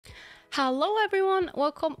Hello everyone,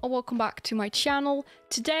 welcome back to my channel.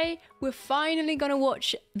 Today we're finally gonna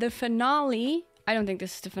watch the finale. I don't think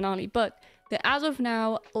this is the finale, but the as of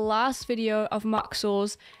now last video of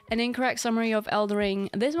Max0r's, an incorrect summary of Elden Ring.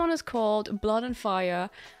 This one is called Blood and Fire.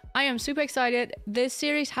 I am super excited. This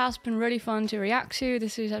series has been really fun to react to.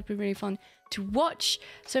 This series has been really fun to watch.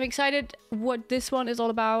 So I'm excited what this one is all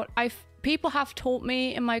about. People have told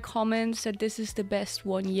me in my comments that this is the best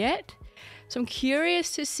one yet. So I'm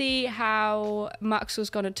curious to see how Max0r's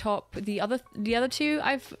gonna top the other two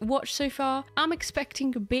I've watched so far. I'm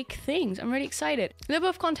expecting big things. I'm really excited. A little bit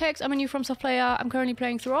of context, I'm a new FROMSOFT player. I'm currently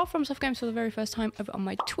playing through all FROMSOFT games for the very first time over on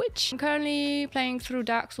my Twitch. I'm currently playing through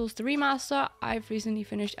Dark Souls the Remaster. I've recently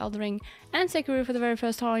finished Elden Ring and Sekiro for the very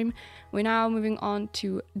first time. We're now moving on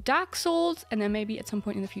to Dark Souls and then maybe at some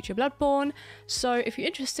point in the future Bloodborne. So if you're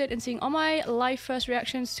interested in seeing all my live first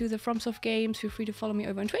reactions to the FROMSOFT games, feel free to follow me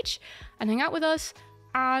over on Twitch and hang out with us.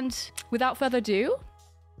 And without further ado,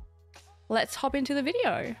 let's hop into the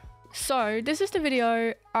video. So this is the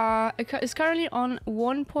video. It's currently on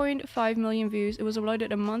 1.5 million views. It was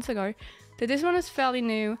uploaded a month ago. So this one is fairly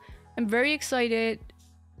new. I'm very excited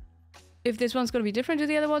if this one's going to be different to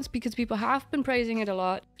the other ones because people have been praising it a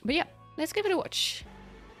lot. But yeah, let's give it a watch.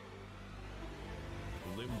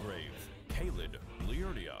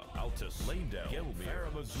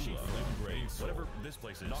 Whatever this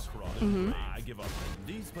place is, I give up.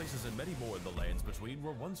 These places and many more in the lands between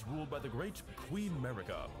were once ruled by the great Queen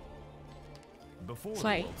America. Before the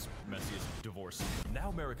world's messiest divorce, now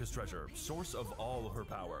America's treasure, source of all her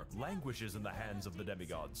power, languishes in the hands of the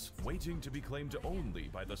demigods, waiting to be claimed only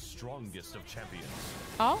by the strongest of champions.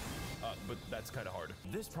 Oh? But that's kind of hard.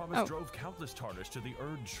 This promise drove countless Tarnish to the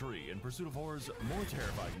Erd Tree in pursuit of horrors more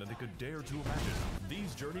terrifying than they could dare to imagine.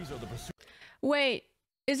 These journeys are the pursuit. Wait,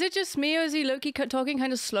 is it just me or is he low-key talking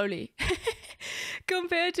kind of slowly?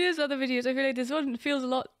 Compared to his other videos, I feel like this one feels a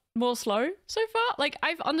lot more slow so far. Like,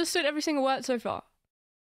 I've understood every single word so far.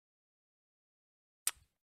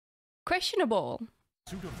 Questionable.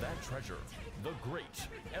 Pursuit of that treasure, the great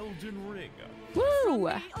Elden Ring.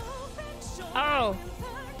 Woo! Oh.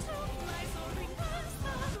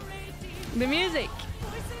 The music.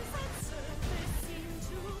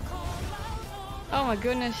 Oh my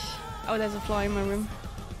goodness. Oh, there's a fly in my room.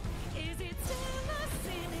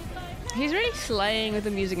 He's really slaying with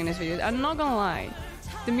the music in his videos. I'm not gonna lie.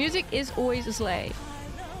 The music is always a slay.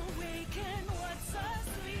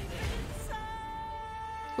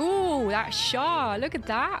 Ooh, that shot. Look at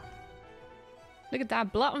that. Look at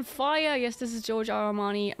that. Blood and Fire. Yes, this is George R. R.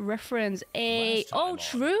 Martin reference. Oh,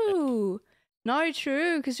 true. No,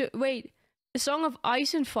 true. Because, wait. The Song of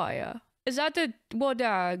Ice and Fire. Is that what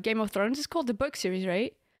Game of Thrones is called? The book series,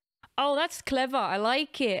 right? Oh, that's clever. I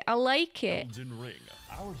like it. I like it. Elden Ring.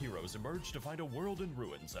 Our heroes emerged to find a world in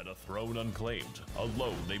ruins and a throne unclaimed.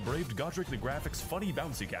 Alone, they braved Godric the Graphic's funny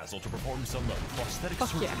bouncy castle to perform some prosthetic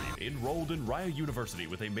surgery. Yeah. Enrolled in Raya University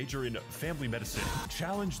with a major in family medicine.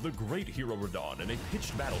 Challenged the great hero Radon in a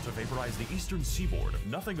pitched battle to vaporize the eastern seaboard.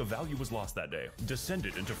 Nothing of value was lost that day.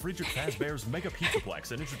 Descended into Friedrich Fazbear's mega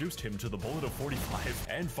pizzaplex and introduced him to the Bullet of 45.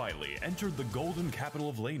 And finally, entered the golden capital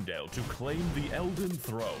of Lanedale to claim the Elden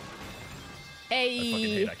Throne. Hey. I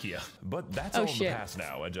fucking hate IKEA. But that's all in the past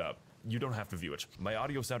now, and you don't have to view it. My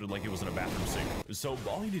audio sounded like it was in a bathroom sink. So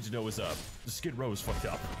all you need to know is, Skid Row's fucked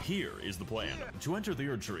up. Here is the plan. To enter the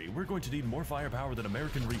Erd Tree, we're going to need more firepower than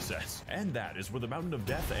American Recess. And that is where the Mountain of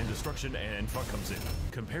Death and Destruction and fuck comes in.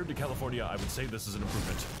 Compared to California, I would say this is an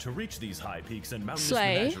improvement. To reach these high peaks and mountainous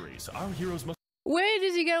menageries, our heroes must... Where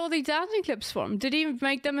does he get all these dancing clips from? Did he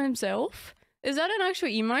make them himself? Is that an actual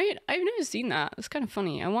emote? I've never seen that. It's kind of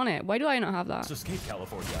funny. I want it. Why do I not have that? Escape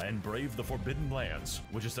California and brave the Forbidden Lands,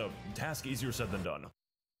 which is a task easier said than done.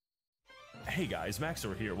 Hey guys,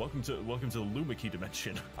 Max0r here. Welcome to the Lumaki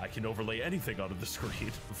dimension. I can overlay anything onto the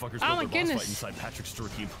screen. Fuckers built a boss fight inside Patrick's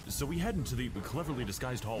dream. So we head into the cleverly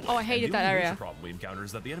disguised hallway. Oh, I hated that area. The problem we encounter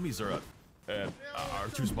is that the enemies are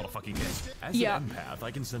too motherfucking good. As an empath,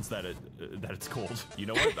 I can sense that it's cold. You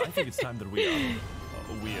know what? I think it's time that we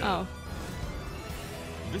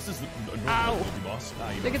This is the boss.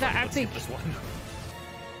 Look at that epic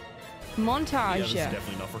montage. Yeah, this is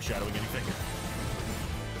definitely not foreshadowing anything.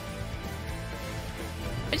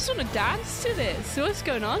 I just want to dance to this. What's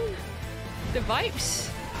going on? The vibes.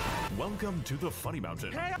 Welcome to the Funny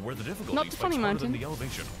Mountain, where the difficulty is much harder than the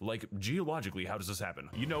elevation. Like, geologically, how does this happen?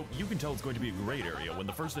 You know, you can tell it's going to be a great area when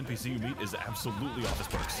the first NPC you meet is absolutely off his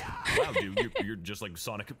perks. Wow, dude, you're just like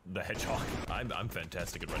Sonic the Hedgehog. I'm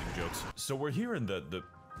fantastic at writing jokes. So we're here in the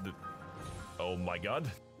oh my god.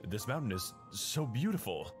 This mountain is so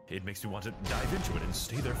beautiful. It makes me want to dive into it and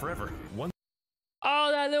stay there forever.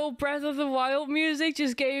 Oh, that little Breath of the Wild music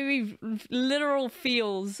just gave me literal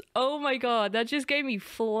feels. Oh my god, that just gave me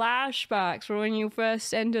flashbacks from when you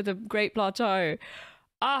first enter the Great Plateau.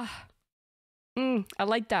 Ah. I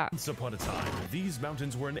like that. Once upon a time, these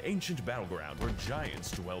mountains were an ancient battleground where giants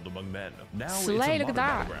dwelled among men. Now Slay, it's a look at modern that.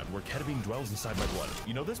 battleground where ketamine dwells inside my blood.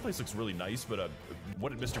 You know, this place looks really nice, but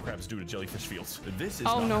what did Mr. Krabs do to jellyfish fields? This is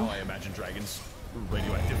not how I imagine dragons.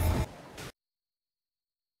 Radioactive.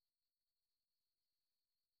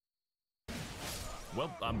 Well,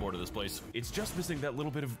 I'm bored of this place. It's just missing that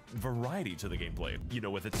little bit of variety to the gameplay. You know,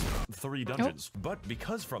 with its 3 dungeons. But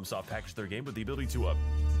because FROMSOFT packaged their game with the ability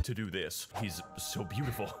to do this, he's so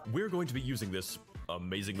beautiful. We're going to be using this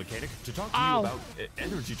amazing mechanic to talk to you about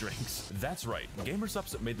energy drinks. That's right.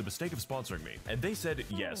 GamerSupps made the mistake of sponsoring me, and they said,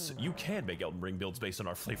 yes, you can make Elden Ring builds based on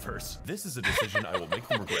our flavors. This is a decision I will make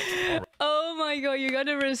them regret. Oh my god, you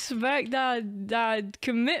gotta respect that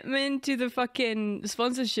commitment to the fucking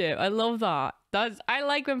sponsorship. I love that. I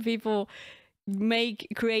like when people make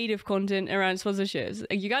creative content around sponsorships.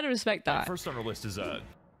 You gotta respect that. First on our list is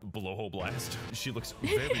Blowhole Blast. She looks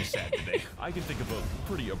very sad today. I can think of a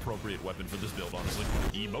pretty appropriate weapon for this build, honestly.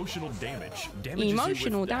 Emotional damage.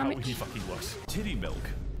 Emotional damage. How he fucking looks. Titty milk.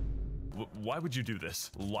 Why would you do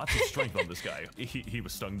this? Lots of strength on this guy. He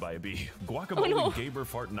was stung by a bee. Guacamole Gamer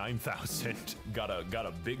Fart 9000. Got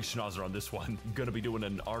a big schnauzer on this one. Gonna be doing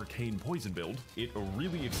an arcane poison build. It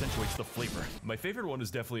really accentuates the flavor. My favorite one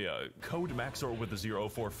is definitely code Max0r's with a 0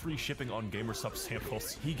 for free shipping on GamerSupps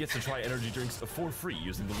samples. He gets to try energy drinks for free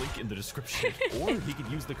using the link in the description. Or he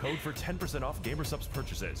could use the code for 10% off GamerSupps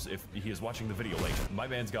purchases if he is watching the video late. My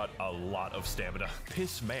man's got a lot of stamina.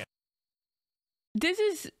 Piss man. This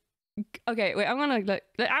is... Okay, wait, I'm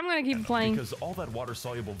gonna keep playing. Because all that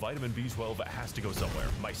water-soluble vitamin B12 has to go somewhere.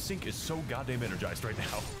 My sink is so goddamn energized right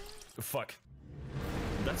now. Fuck.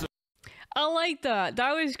 That's I like that.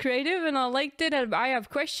 That was creative and I liked it. I have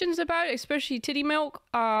questions about it, especially titty milk.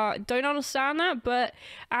 Don't understand that, but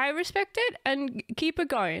I respect it and keep it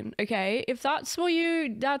going, okay? If that's what you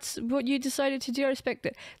decided to do, I respect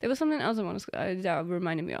it. There was something else that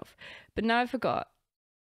reminded me of, but now I forgot.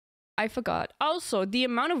 Also, the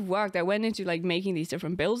amount of work that went into like making these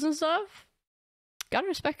different builds and stuff, gotta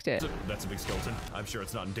respect it. That's a big skeleton. I'm sure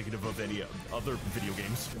it's not indicative of any other video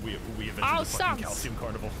games. We have entered the fucking Calcium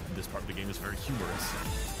Carnival. This part of the game is very humorous.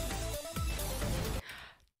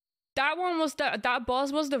 That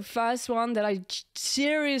boss was the first one that I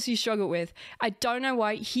seriously struggled with. I don't know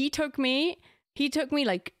why. He took me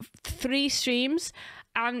like 3 streams,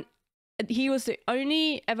 and he was the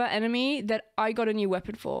only ever enemy that I got a new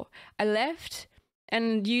weapon for. I left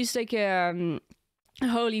and used like a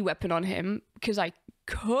holy weapon on him because I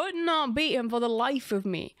could not beat him for the life of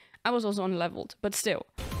me. I was also unleveled, but still.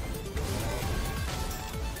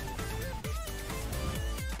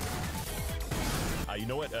 You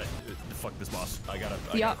know what? Fuck this boss. I got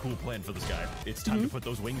a cool plan for this guy. It's time to put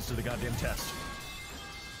those wings to the goddamn test.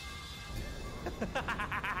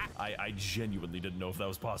 I genuinely didn't know if that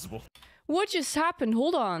was possible. What just happened?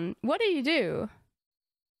 Hold on. What did you do?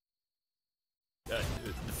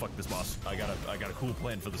 Fuck this boss. I got a cool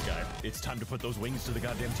plan for this guy. It's time to put those wings to the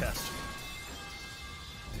goddamn test.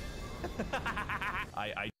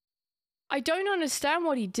 I don't understand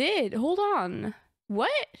what he did. Hold on. What?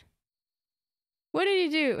 What did he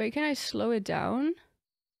do? Wait, can I slow it down?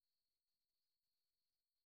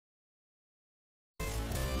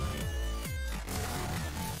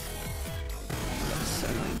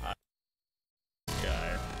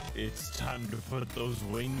 It's time to put those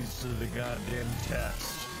wings to the goddamn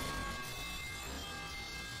test.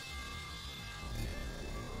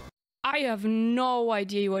 I have no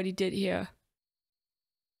idea what he did here.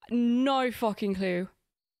 No fucking clue.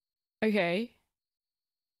 Okay.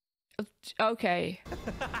 Okay.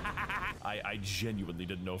 I genuinely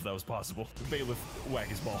didn't know if that was possible. Bailiff, whack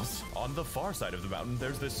his balls. On the far side of the mountain,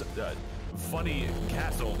 there's this funny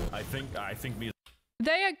castle. I think me.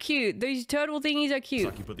 They are cute. These turtle thingies are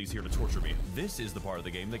cute. Sucky put these here to torture me. This is the part of the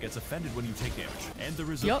game that gets offended when you take damage. And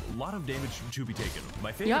there is a lot of damage to be taken.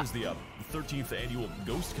 My favorite is the 13th annual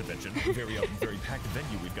Ghost Convention. Very packed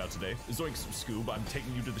venue we've got today. Zoinks, Scoob, I'm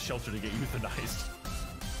taking you to the shelter to get euthanized.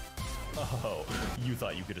 Oh, you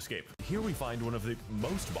thought you could escape. Here we find one of the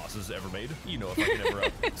most bosses ever made. You know, if I can ever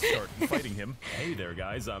start fighting him. Hey there,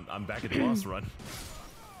 guys. I'm back at the boss run.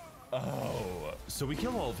 Oh, so we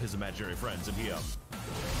kill all of his imaginary friends, and he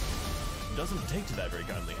doesn't take to that very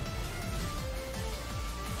kindly.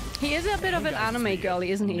 He is a bit of an anime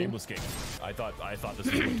girly, isn't he? Nameless King. I thought this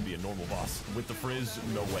was going to be a normal boss. With the frizz,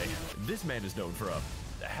 no way. This man is known for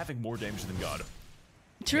having more damage than God.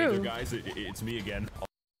 True. Hey there, guys, it's me again.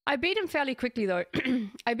 I beat him fairly quickly though.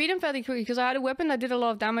 I beat him fairly quickly because I had a weapon that did a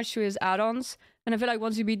lot of damage to his add-ons. And I feel like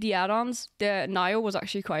once you beat the add-ons, the Nio was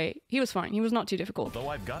actually quite... He was fine. He was not too difficult. Though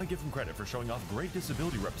I've got to give him credit for showing off great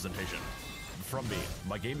disability representation. From me,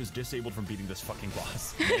 my game is disabled from beating this fucking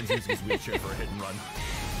boss. Man's using his wheelchair for a hit and run.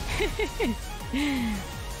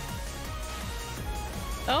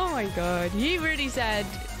 Oh my god. He really said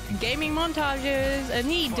gaming montages and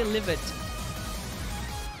he delivered.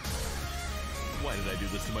 Why did I do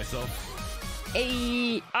this to myself?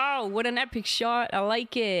 Hey, oh, what an epic shot. I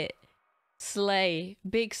like it. Slay.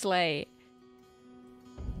 Big slay.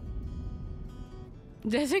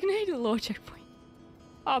 Designated lore checkpoint.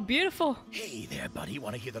 Oh, beautiful. Hey there, buddy.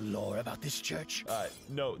 Want to hear the lore about this church?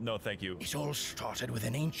 No, thank you. It all started with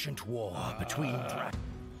an ancient war between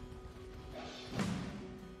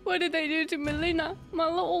What did they do to Melina, my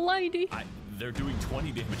little lady? They're doing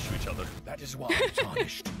 20 damage to each other. That is why,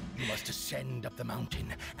 Tarnished, you must ascend up the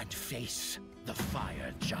mountain and face the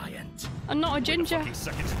fire giant. I'm not a ginger. Wait a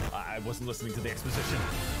fucking second. I wasn't listening to the exposition.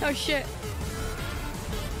 Oh shit.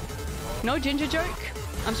 No ginger joke?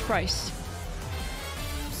 I'm surprised.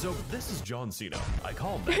 So this is John Cena. I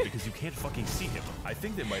call him that because you can't fucking see him. I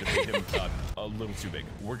think they might have made him a little too big.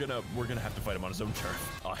 We're gonna have to fight him on his own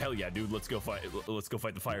turf. Oh hell yeah, dude! Let's go fight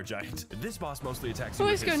the fire giant. This boss mostly attacks you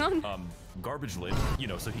with his garbage lid, you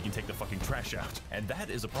know, so he can take the fucking trash out. And that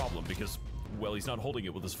is a problem because, well, he's not holding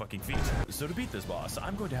it with his fucking feet. So to beat this boss,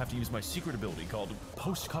 I'm going to have to use my secret ability called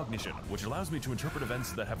post-cognition, which allows me to interpret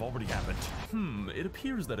events that have already happened. It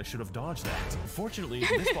appears that I should have dodged that. Fortunately,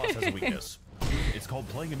 this boss has a weakness. It's called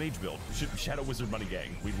playing a mage build. Shadow Wizard Money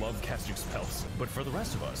Gang. We love casting spells. But for the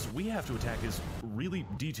rest of us, we have to attack his really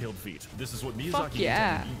detailed feat. This is what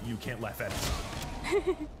Miyazaki you can't laugh at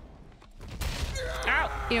it. Ow!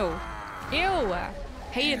 Ew. Ew!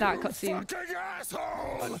 Hated that cutscene.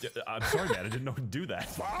 I'm sorry, man. I didn't know to do that.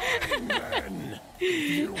 Fine, then.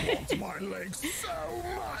 You want my legs so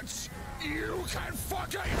much, you can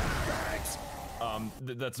fucking have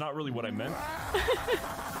it! That's not really what I meant.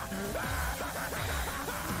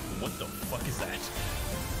 What the fuck is that?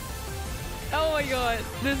 Oh my god,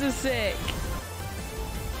 this is sick.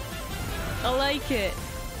 I like it.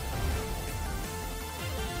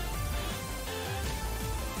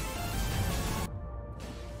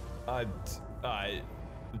 I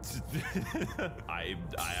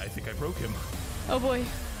think I broke him. Oh boy.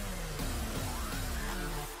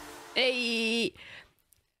 Hey.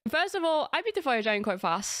 First of all, I beat the fire giant quite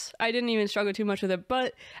fast. I didn't even struggle too much with it,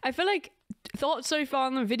 but I feel like thought so far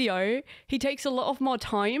in the video, he takes a lot of more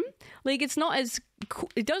time. Like it's not as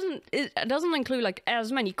it doesn't include like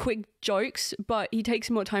as many quick jokes, but he takes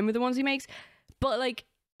more time with the ones he makes. But like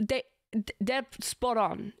they're spot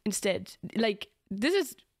on instead. Like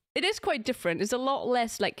it is quite different. It's a lot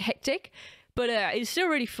less like hectic, but it's still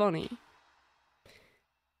really funny.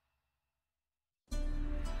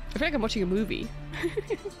 I feel like I'm watching a movie.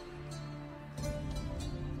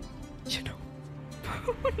 You know.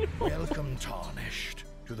 Welcome, Tarnished,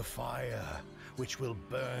 to the fire which will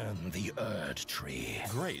burn the Erd tree.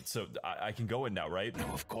 Great, so I can go in now, right? No,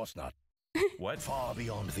 of course not. What? Far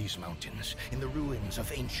beyond these mountains, in the ruins of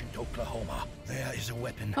ancient Oklahoma, there is a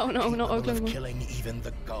weapon not Oklahoma. of killing even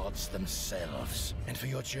the gods themselves. And for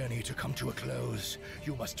your journey to come to a close,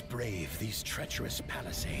 you must brave these treacherous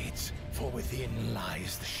palisades. For within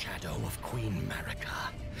lies the shadow of Queen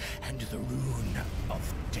Marika, and the rune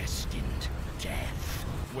of destined death.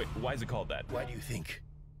 Wait, why is it called that? Why do you think?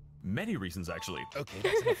 Many reasons, actually. Okay,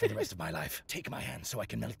 that's enough for the rest of my life. Take my hand so I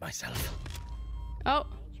can melt myself. Oh.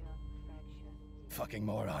 Fucking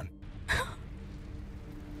moron.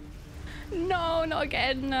 No, not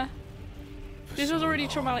again. This was already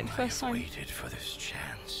traumatic the first time. I waited for this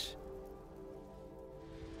chance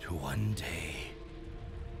to one day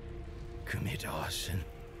commit arson.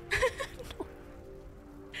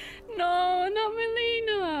 No, not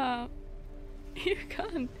Melina. You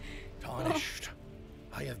can't. Tarnished,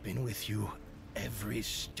 I have been with you every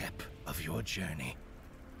step of your journey,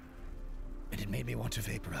 and it made me want to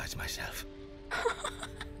vaporize myself.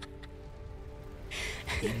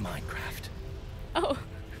 In Minecraft. Oh.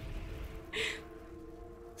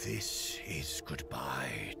 This is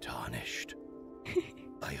goodbye, Tarnished.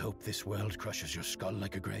 I hope this world crushes your skull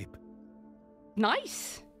like a grape.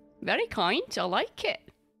 Nice. Very kind. I like it.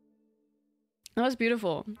 That was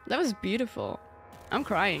beautiful. That was beautiful. I'm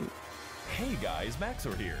crying. Hey guys,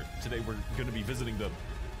 Max0r's here. Today we're going to be visiting the...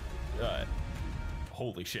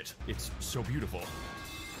 holy shit. It's so beautiful.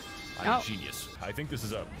 I'm a genius. I think this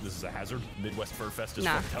is a hazard. Midwest Fur Fest is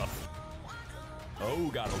fucked up. Oh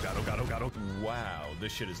god, oh god, oh god, oh god, oh. Wow,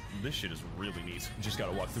 this shit is really neat. Just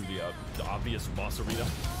gotta walk through the obvious boss arena.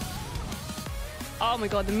 Oh my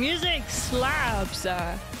god, the music slaps.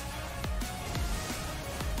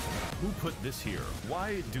 Who put this here?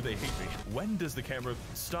 Why do they hate me? When does the camera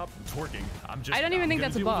stop twerking? I don't even think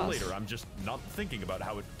that's a boss. Later. I'm just not thinking about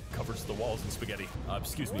how it covers the walls in spaghetti.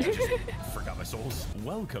 Excuse me, I just forgot my souls.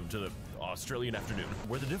 Welcome to the Australian afternoon,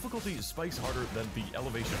 where the difficulty spikes harder than the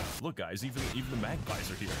elevation. Look, guys, even the magpies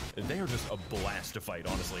are here. They are just a blast to fight,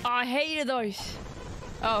 honestly. I hated those.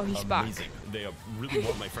 Oh, he's back. Amazing. They really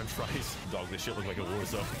want my french fries. Dog, this shit look like a war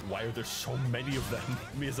zone. Why are there so many of them?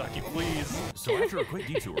 Miyazaki, please. So after a quick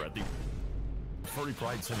detour at the Furry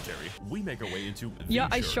Pride Cemetery, we make our way into the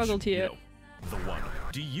I church. struggled here. The one.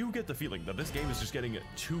 Do you get the feeling that this game is just getting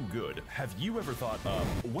too good? Have you ever thought,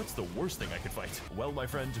 what's the worst thing I could fight? Well, my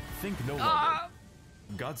friend, think no longer.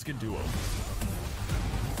 Godskin Duo.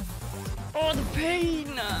 Oh, the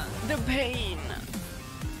pain! The pain!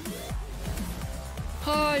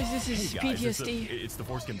 Oh, this is hey guys, PTSD. It's the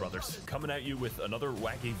Foreskin Brothers, coming at you with another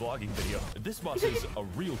wacky vlogging video. This boss is a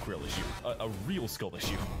real krill issue, a real skull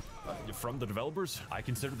issue. From the developers, I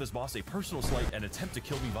consider this boss a personal slight and attempt to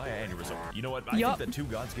kill me via aneurysm. You know what? I think that 2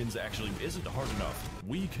 Godskins actually isn't hard enough.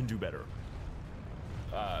 We can do better.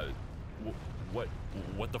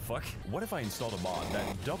 What the fuck? What if I installed a mod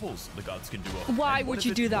that doubles the Godskin Duo? Why would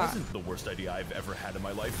you do that? Wasn't the worst idea I've ever had in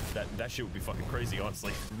my life. That shit would be fucking crazy,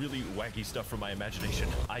 honestly. Really wacky stuff from my imagination.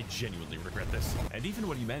 I genuinely regret this. And even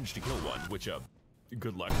when you manage to kill one, which,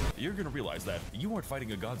 good luck, you're gonna realize that you aren't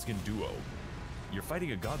fighting a Godskin Duo. You're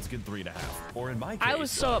fighting a Godskin 3.5. Or in my case, I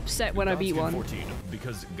was so upset when I beat one. 14,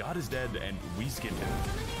 because God is dead and we skinned him.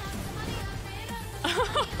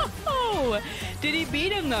 Oh, did he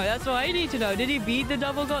beat him though? That's what I need to know. Did he beat the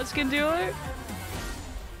double Godskin Duo?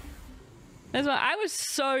 That's why I was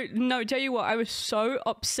so tell you what, I was so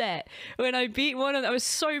upset when I beat one of them. I was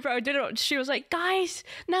so proud. I did it. She was like, guys,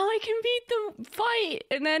 now I can beat the fight.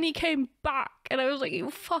 And then he came back and I was like,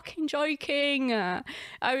 you're fucking joking.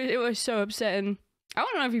 It was so upsetting. I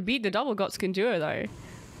don't know if he beat the double Godskin Duo though.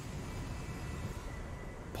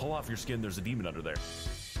 Pull off your skin, there's a demon under there.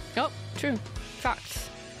 Oh, true. Facts.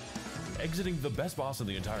 Exiting the best boss in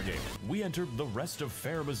the entire game, we enter the rest of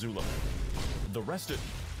Fair Missoula. The rest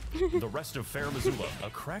of Fair Missoula, a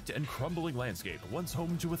cracked and crumbling landscape, once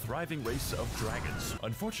home to a thriving race of dragons.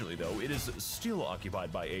 Unfortunately, though, it is still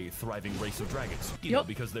occupied by a thriving race of dragons. You know,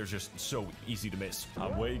 because they're just so easy to miss.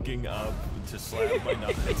 I'm waking up to slap my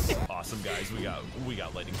nuts. Awesome, guys. We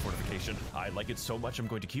got lightning fortification. I like it so much, I'm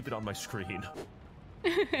going to keep it on my screen.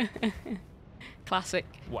 Classic.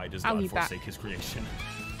 Why does God forsake his creation?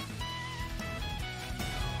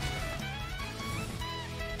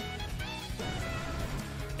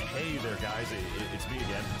 Hey there, guys. It's me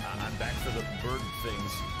again. I'm back for the bird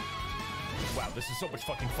things. Wow, this is so much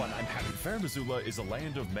fucking fun. I'm happy. Fair Missoula is a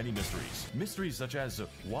land of many mysteries. Mysteries such as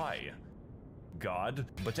why? God.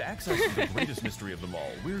 But to access the greatest mystery of them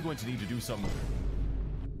all, we're going to need to do some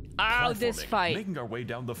this fight. Making our way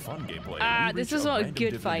down the fun gameplay. This is not a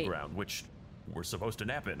good fight. Ground, which we're supposed to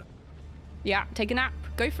nap in. Yeah, take a nap.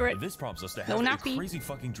 Go for it. This prompts us to have a crazy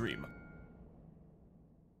fucking dream.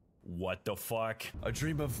 What the fuck? A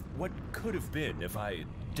dream of what could have been if I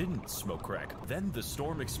didn't smoke crack. Then the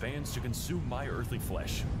storm expands to consume my earthly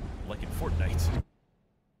flesh, like in Fortnite.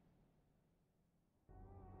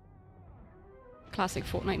 Classic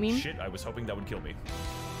Fortnite meme. Shit, I was hoping that would kill me.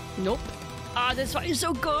 Nope. This fight is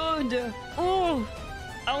so good. Oh,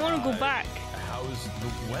 I want to go back. How's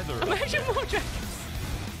the weather? Imagine more dragons.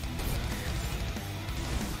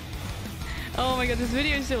 Oh my god, this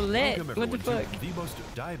video is so lit. What the fuck? The most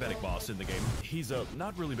diabetic boss in the game. He's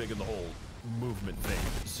not really big in the whole movement thing.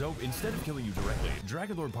 So instead of killing you directly,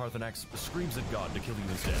 Dragon Lord Parthenax screams at God to kill you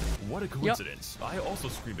instead. What a coincidence. I also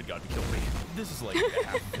scream at God to kill me. This is like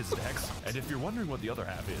half of his attacks. And if you're wondering what the other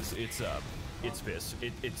half is, it's piss.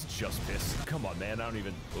 It's just piss. Come on, man. I don't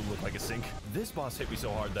even look like a sink. This boss hit me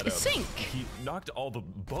so hard that he knocked all the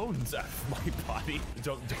bones out of my body.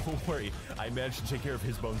 Don't worry. I managed to take care of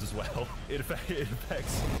his bones as well. It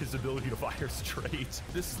affects his ability to fire straight.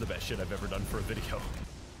 This is the best shit I've ever done for a video.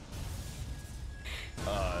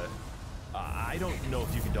 I don't know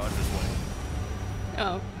if you can dodge this way.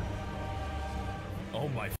 Oh. Oh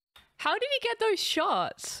my. How did he get those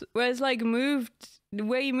shots? Where it's like moved,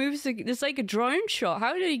 where he moves, it's like a drone shot.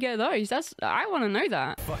 How did he get those? I want to know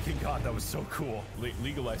that. Fucking god, that was so cool.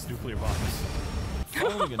 Legalized nuclear bombs.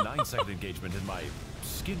 Following a 9-second engagement in my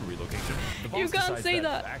skin relocation, the boss you can't say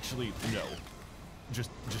that. Actually, no. Just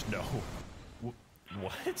no.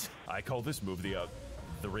 What? I call this move the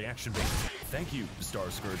the reaction bait. Thank you, Star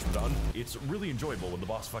Scourge Done. It's really enjoyable when the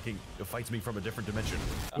boss fucking fights me from a different dimension.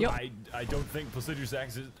 Yep. I don't think Placiduous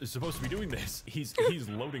Axe is supposed to be doing this. He's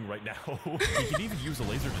loading right now. He can even use a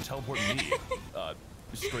laser to teleport me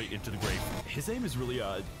straight into the grave. His aim is really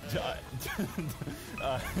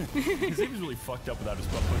his aim is really fucked up without his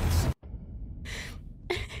buttons.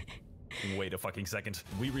 Wait a fucking second.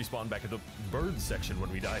 We respawn back at the birds section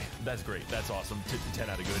when we die. That's great. That's awesome. 10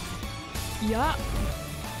 out of good. Yeah.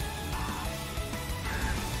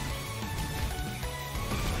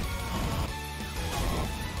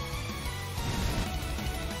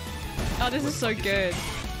 Oh, this is so good.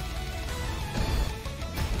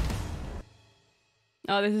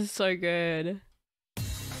 Oh, this is so good.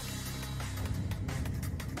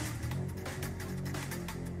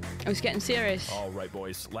 I was getting serious. All right,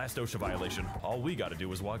 boys. Last OSHA violation. All we gotta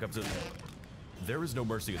do is walk up to... There is no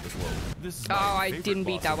mercy in this world. This is my I favorite didn't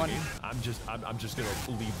beat boss that in the one. game. I'm just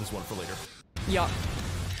gonna leave this one for later. Yup.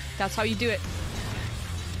 That's how you do it.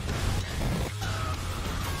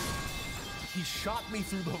 He shot me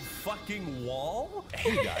through the fucking wall?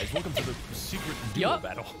 Hey guys, welcome to the secret duo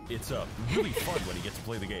battle. It's really fun when you get to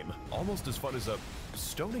play the game. Almost as fun as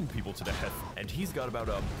stoning people to death. And he's got about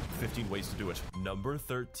 15 ways to do it. Number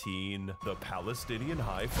 13, the Palestinian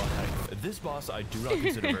high five. This boss I do not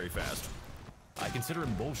consider very fast. I consider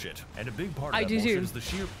him bullshit. And a big part of that bullshit is the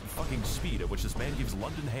sheer fucking speed at which this man gives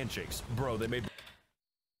London handshakes. Bro, they made...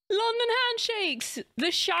 London handshakes! The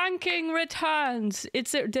shanking returns!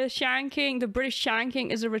 The British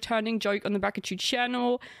shanking is a returning joke on the Back at You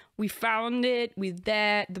channel. We found it, we're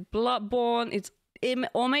there, the Bloodborne, it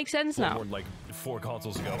all makes sense now. Bloodborne like 4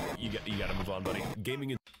 consoles ago. You gotta move on, buddy.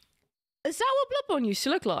 Gaming is that what Bloodborne used to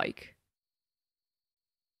look like?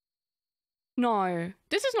 No,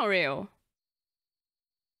 this is not real.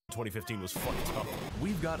 2015 was fucked up.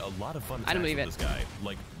 We've got a lot of fun I don't attacks believe with it. this guy,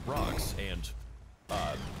 like rocks and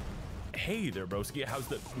hey there, broski. How's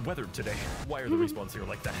the weather today? Why are the respawns here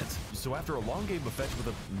like that? So after a long game of fetch with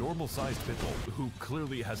a normal-sized pitbull who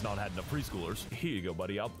clearly has not had enough preschoolers, here you go,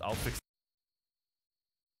 buddy. I'll fix.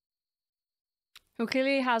 Who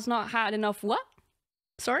clearly has not had enough what?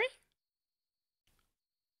 Sorry?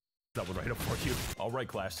 That one right up for you. All right,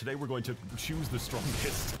 class. Today we're going to choose the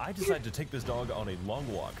strongest. I decided to take this dog on a long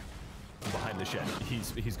walk behind the shed.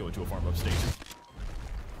 He's going to a farm upstate.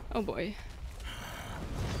 Oh boy.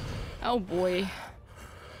 Oh boy.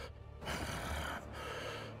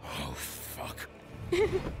 Oh fuck.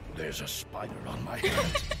 There's a spider on my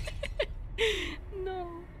head. No.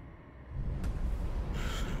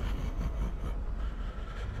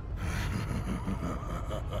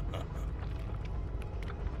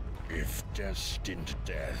 If destined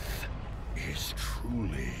death is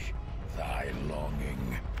truly thy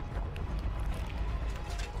longing,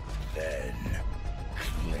 then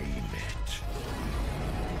claim it.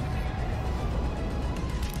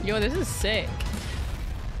 Yo, this is sick.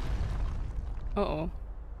 Uh-oh.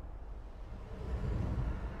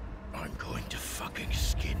 I'm going to fucking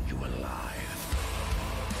skin you alive.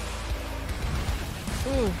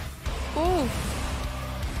 Ooh. Ooh.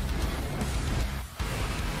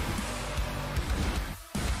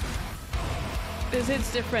 This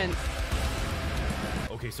hit's different.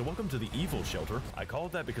 Okay, so welcome to the evil shelter. I call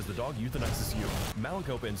it that because the dog euthanizes you.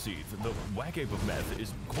 Malakope and Seeth, the whack ape of meth,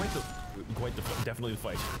 is definitely the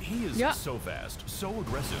fight. He is so fast, so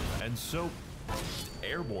aggressive, and so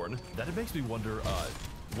airborne that it makes me wonder,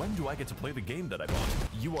 when do I get to play the game that I bought?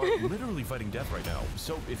 You are literally fighting death right now,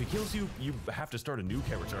 so if he kills you, you have to start a new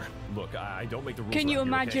character. Look, I don't make the rules. Can you around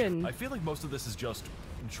here, imagine? okay? I feel like most of this is just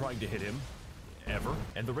trying to hit him. Ever.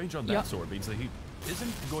 And the range on that sword means that he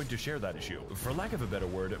isn't going to share that issue. For lack of a better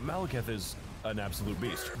word, Malekith is an absolute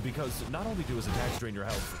beast, because not only do his attacks drain your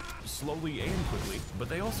health slowly and quickly, but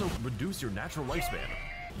they also reduce your natural lifespan,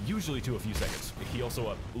 usually to a few seconds. He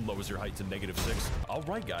also lowers your height to -6.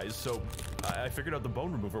 Alright guys, so I figured out the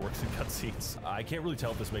bone remover works in cutscenes. I can't really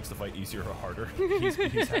tell if this makes the fight easier or harder.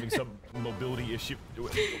 He's having some mobility issue.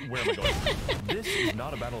 Where am I going? This is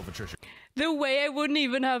not a battle of attrition. The way I wouldn't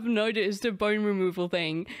even have noticed the bone removal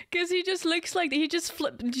thing, because he just looks like he just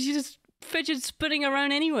fidgets spinning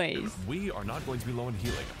around anyways. We are not going to be low in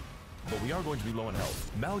healing, but we are going to be low in health.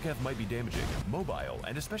 Malekith might be damaging, mobile,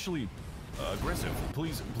 and especially aggressive.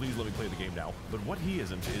 Please let me play the game now. But what he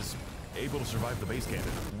isn't is able to survive the base cannon.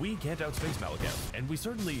 We can't outspace Malekith, and we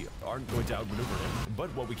certainly aren't going to outmaneuver him.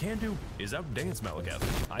 But what we can do is outdance Malekith.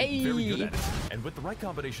 I'm very good at it. And with the right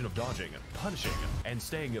combination of dodging, punishing, and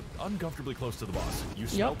staying uncomfortably close to the boss, you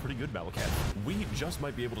smell pretty good, Malekith. We just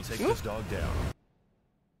might be able to take this dog down.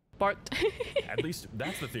 Bart. At least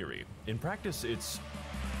that's the theory. In practice, it's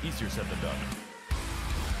easier said than done.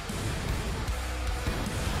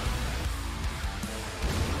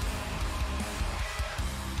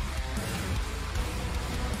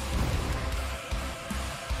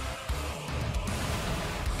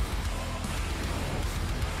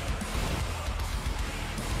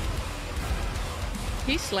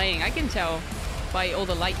 He's slaying. I can tell by all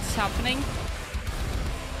the lights happening.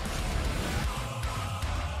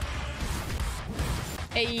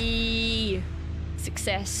 Hey,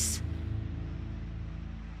 success.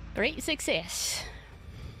 Great success.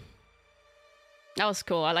 That was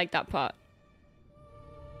cool. I like that part.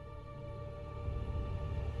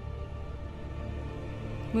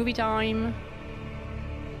 Movie time.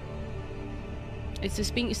 It's the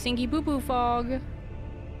stinky boo-boo fog.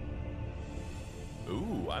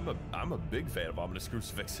 Ooh, I'm a big fan of ominous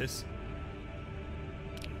crucifixes.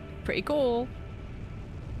 Pretty cool.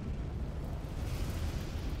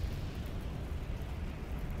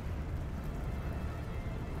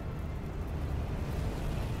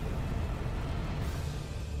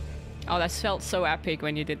 Oh, that felt so epic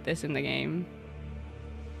when you did this in the game.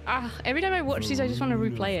 Ah, every time I watch these, I just want to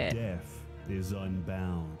replay it. Death is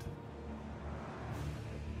unbound.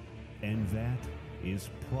 And that is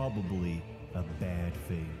probably a bad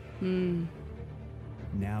thing.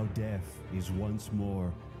 Now death is once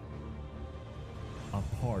more a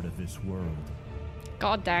part of this world.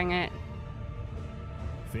 God dang it.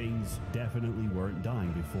 Things definitely weren't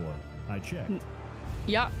dying before. I checked.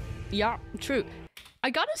 Yeah, true. I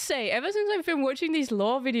gotta say, ever since I've been watching these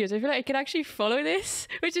lore videos, I feel like I can actually follow this,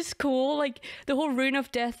 which is cool. Like the whole rune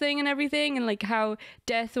of death thing and everything, and like how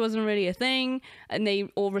death wasn't really a thing, and they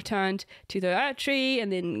all returned to the earth tree,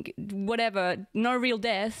 and then whatever, no real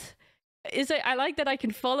death. Is I like that I can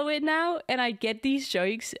follow it now, and I get these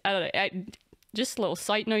jokes. I don't know. Just a little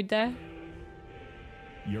side note there.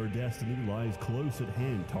 Your destiny lies close at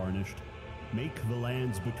hand, Tarnished. Make the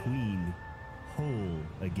lands between whole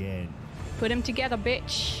again. Put them together,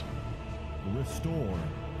 bitch. Restore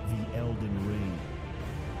the Elden Ring.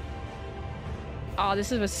 Oh,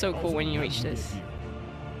 this was so cool when you reach this.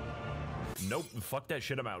 Nope, fuck that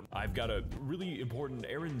shit, I'm out. I've got a really important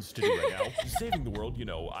errands to do right now. Saving the world, you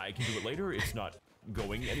know, I can do it later. It's not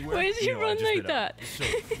going anywhere. Why does he run like that? So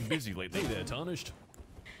busy lately. Hey there, Tarnished.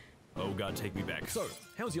 Oh god, take me back. So,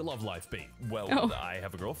 how's your love life been? Well, I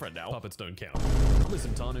have a girlfriend now. Puppets don't count.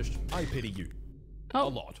 Listen, Tarnished, I pity you. A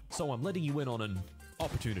lot. So I'm letting you in on an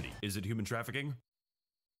opportunity. Is it human trafficking?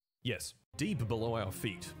 Yes. Deep below our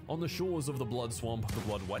feet, on the shores of the blood swamp, the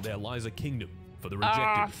blood white, there lies a kingdom for the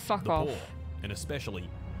rejected, the poor, and especially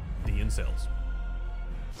the incels.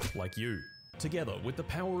 Like you. Together with the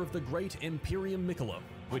power of the great Imperium Mikola,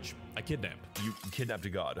 which I kidnapped. You kidnapped a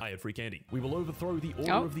god. I had free candy. We will overthrow the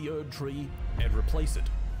order of the Erd Tree and replace it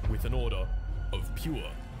with an order of pure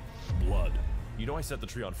blood. You know I set the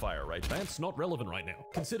tree on fire, right? That's not relevant right now.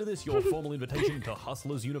 Consider this your formal invitation to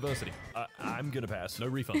Hustlers University. I'm gonna pass. No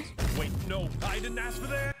refunds. Wait, no, I didn't ask for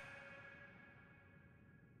that!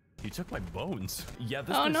 He took my bones. Yeah,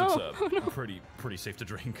 this is pretty safe to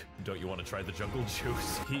drink. Don't you want to try the jungle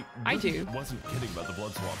juice? He really wasn't kidding about the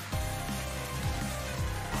blood swamp.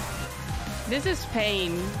 This is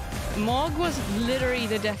pain. Morg was literally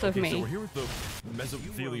the death of me. So we're here with the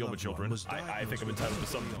mesothelioma children. I think I'm entitled to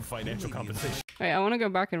some financial compensation. Wait, I want to go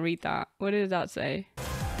back and read that. What did that say?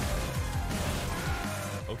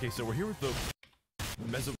 Okay, so we're here with the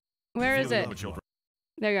mesothelioma Where is it? children.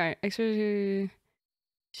 There you go.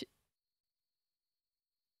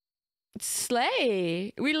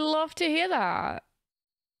 Slay! We love to hear that.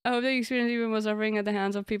 I hope the experience even was suffering at the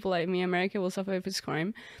hands of people like me. America will suffer if it's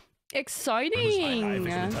crime. Exciting! I think I'm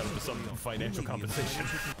entitled to some financial compensation.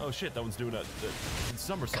 Oh shit, that one's doing a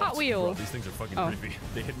somersault. Cartwheel. Bro, these things are fucking creepy.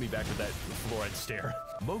 They hit me back with that fluoride stare.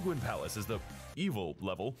 Mogwin Palace is the evil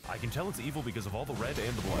level. I can tell it's evil because of all the red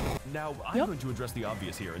and the blood. Now, I'm going to address the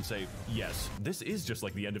obvious here and say, yes, this is just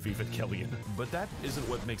like the end of Eve at Kellyan, but that isn't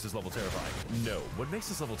what makes this level terrifying. No, what makes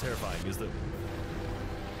this level terrifying is the...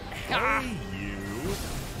 Hey, you!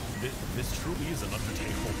 This truly is an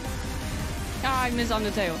Undertale. I miss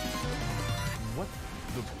Undertale. What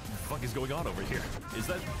the fuck is going on over here? Is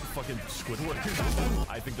that fucking Squidward?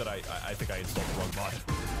 I think I installed the wrong bot.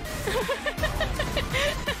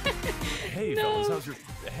 Hey fellas, how's your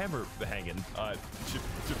hammer hanging? Oh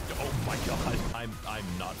my god, I'm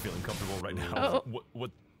not feeling comfortable right now.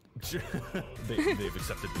 What? They've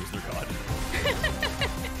accepted me as their god.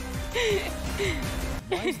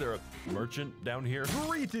 Why is there a merchant down here?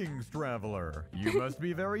 Greetings, traveler. You must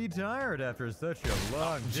be very tired after such a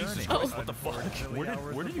long journey. Jesus Christ, what the fuck?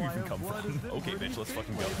 Where did you even come from? Okay, bitch, let's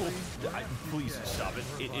fucking go. Please stop it.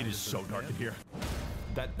 It is so dark in here.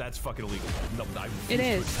 That's fucking illegal. No, I refuse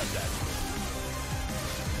to accept that.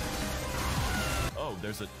 Oh,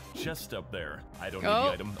 there's a chest up there. I don't need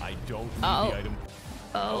the item. I don't need the item.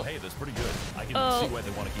 Oh, hey, that's pretty good. I can see why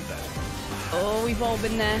they want to keep that. Oh, we've all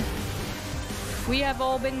been there. We have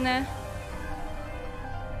all been there.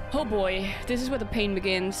 Oh boy, this is where the pain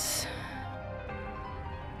begins.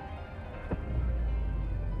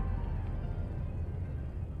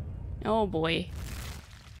 Oh boy.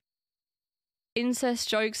 Incest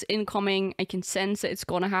jokes incoming. I can sense that it's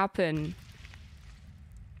gonna happen.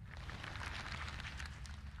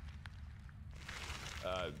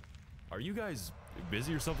 Are you guys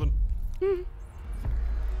busy or something?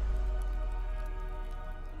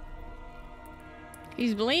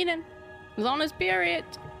 He's bleeding. He's on his period.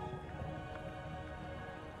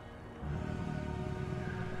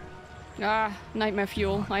 Ah, nightmare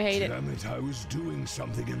fuel. I hate it. Damn it, I was doing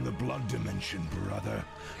something in the blood dimension, brother.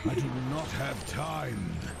 I do not have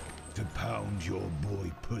time to pound your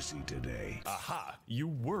boy pussy today. Aha! You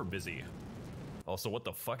were busy. Also, what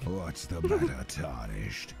the fuck? What's the matter,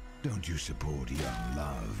 Tarnished? Don't you support young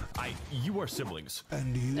love? You are siblings.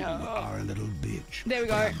 And you are a little bitch. There we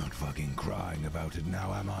go. But I'm not fucking crying about it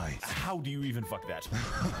now, am I? How do you even fuck that?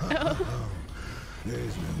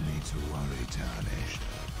 There's no need to worry, Tarnished.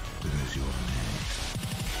 Because you're next.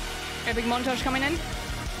 Epic montage coming in.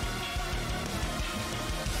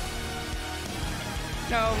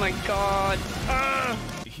 Oh my god.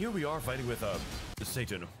 Here we are fighting with,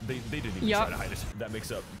 Satan. They didn't even try to hide it. That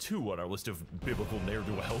makes up 2 on our list of biblical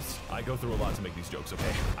ne'er-do-wells. I go through a lot to make these jokes,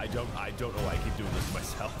 okay? I don't know why I keep doing this to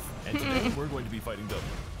myself. And today we're going to be fighting the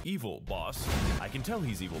evil boss. I can tell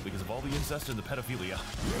he's evil because of all the incest and the pedophilia.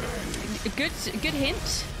 Good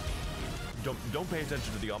hint. Don't pay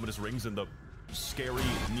attention to the ominous rings and the scary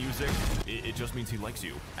music. It just means he likes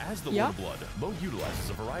you. As the Lord of Blood, Mo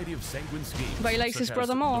utilizes a variety of sanguine schemes. But he likes his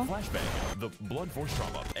brother more. The flashbang, the blood force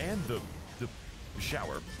trauma, and the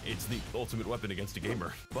shower. It's the ultimate weapon against a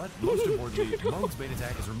gamer. But most importantly, Mo's main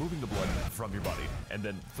attack is removing the blood from your body and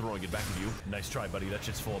then throwing it back at you. Nice try, buddy. That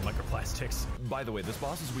shit's full of microplastics. By the way, this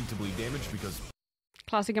boss is weak to bleed damage because...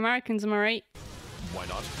 Classic Americans, am I right? Why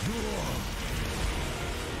not?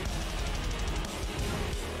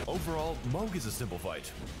 Overall, Moog is a simple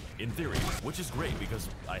fight. In theory, which is great because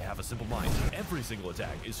I have a simple mind. Every single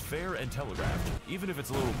attack is fair and telegraphed, even if it's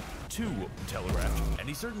a little too telegraphed. And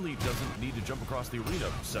he certainly doesn't need to jump across the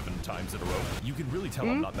arena 7 times in a row. You can really tell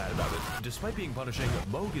I'm not mad about it. Despite being punishing,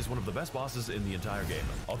 Moog is one of the best bosses in the entire game.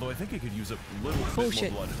 Although I think it could use a little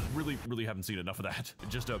bit more blood. Really haven't seen enough of that.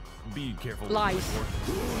 Just be careful. Lies.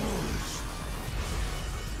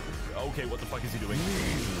 Okay, what the fuck is he doing?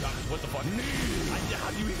 What the fuck? How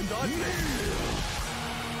do you even dodge this?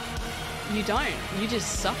 You don't. You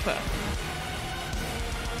just suffer.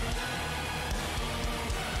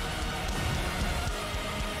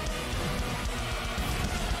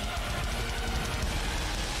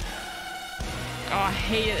 Oh, I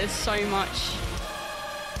hated this so much.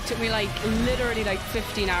 It took me like literally like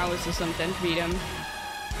 15 hours or something to beat him.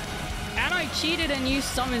 And I cheated and used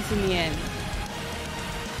summons in the end.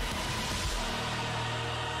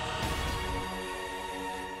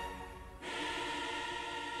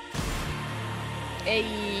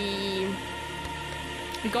 Hey,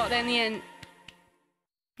 we got there in the end.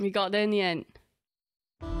 We got there in the end.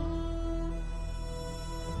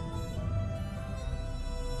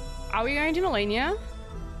 Are we going to Melania?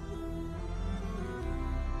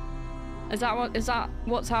 Is that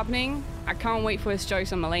what's happening? I can't wait for his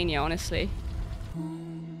jokes on Melania, honestly.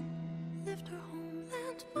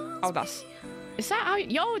 Oh, is that how?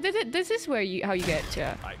 Yo, this is where how you get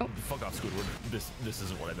to. Oh. Fuck off, Squidward. This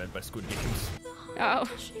isn't what I meant by Squid Games. Oh.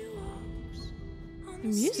 The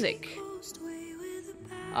music.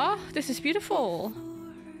 Oh, this is beautiful.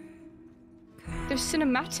 They're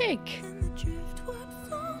cinematic.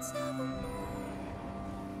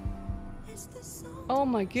 Oh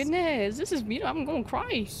my goodness, this is beautiful. I'm gonna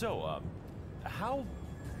cry. So, how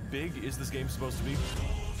big is this game supposed to be?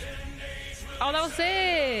 Oh, that was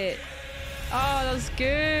it. Oh, that was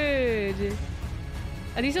good.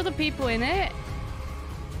 Are these other people in it?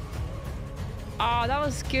 Oh, that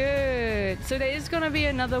was good. So there is gonna be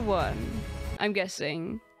another one, I'm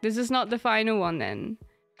guessing. This is not the final one then.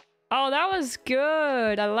 Oh, that was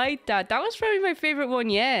good. I like that. That was probably my favorite one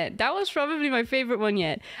yet.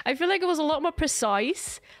 I feel like it was a lot more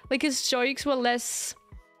precise. Like his jokes were less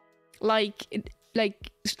like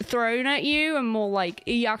thrown at you and more like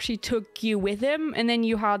he actually took you with him, and then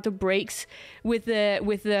you had the breaks with the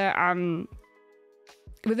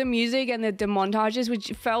music and the montages,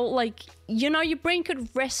 which felt like, you know, your brain could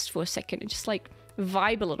rest for a second and just like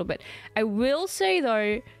vibe a little bit. I will say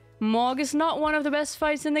though, Morg is not one of the best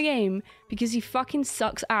fights in the game because he fucking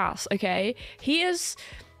sucks ass, okay? He is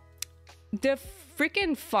the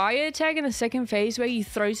freaking fire attack in the second phase where he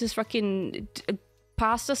throws his fucking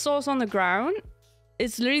pasta sauce on the ground.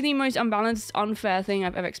 It's literally the most unbalanced, unfair thing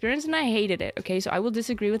I've ever experienced, and I hated it, okay? So I will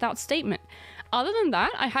disagree with that statement. Other than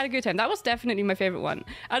that, I had a good time. That was definitely my favorite one.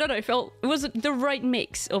 I don't know, it was the right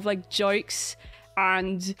mix of like jokes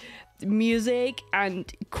and music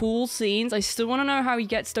and cool scenes. I still want to know how he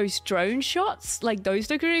gets those drone shots. Like, those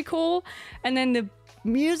look really cool. And then the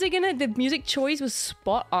music in it, the music choice was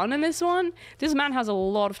spot on in this one. This man has a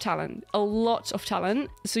lot of talent.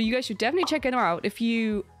 So you guys should definitely check him out. If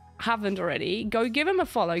you haven't already, go give him a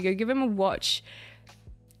follow, go give him a watch.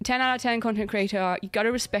 10 out of 10 content creator. You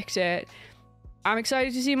gotta respect it. I'm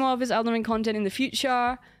excited to see more of his Elden Ring content in the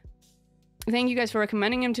future. Thank you guys for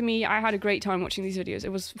recommending him to me. I had a great time watching these videos. It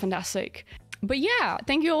was fantastic. But yeah,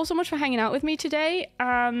 thank you all so much for hanging out with me today.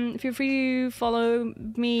 Feel free to follow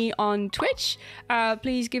me on Twitch.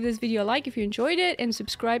 Please give this video a like if you enjoyed it, and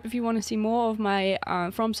subscribe if you want to see more of my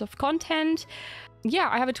FROMSOFT content. Yeah,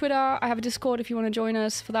 I have a Twitter, I have a Discord if you want to join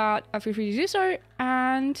us for that. Feel free to do so.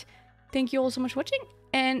 And thank you all so much for watching,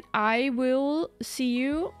 and I will see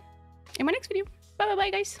you in my next video. Bye bye bye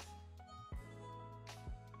guys.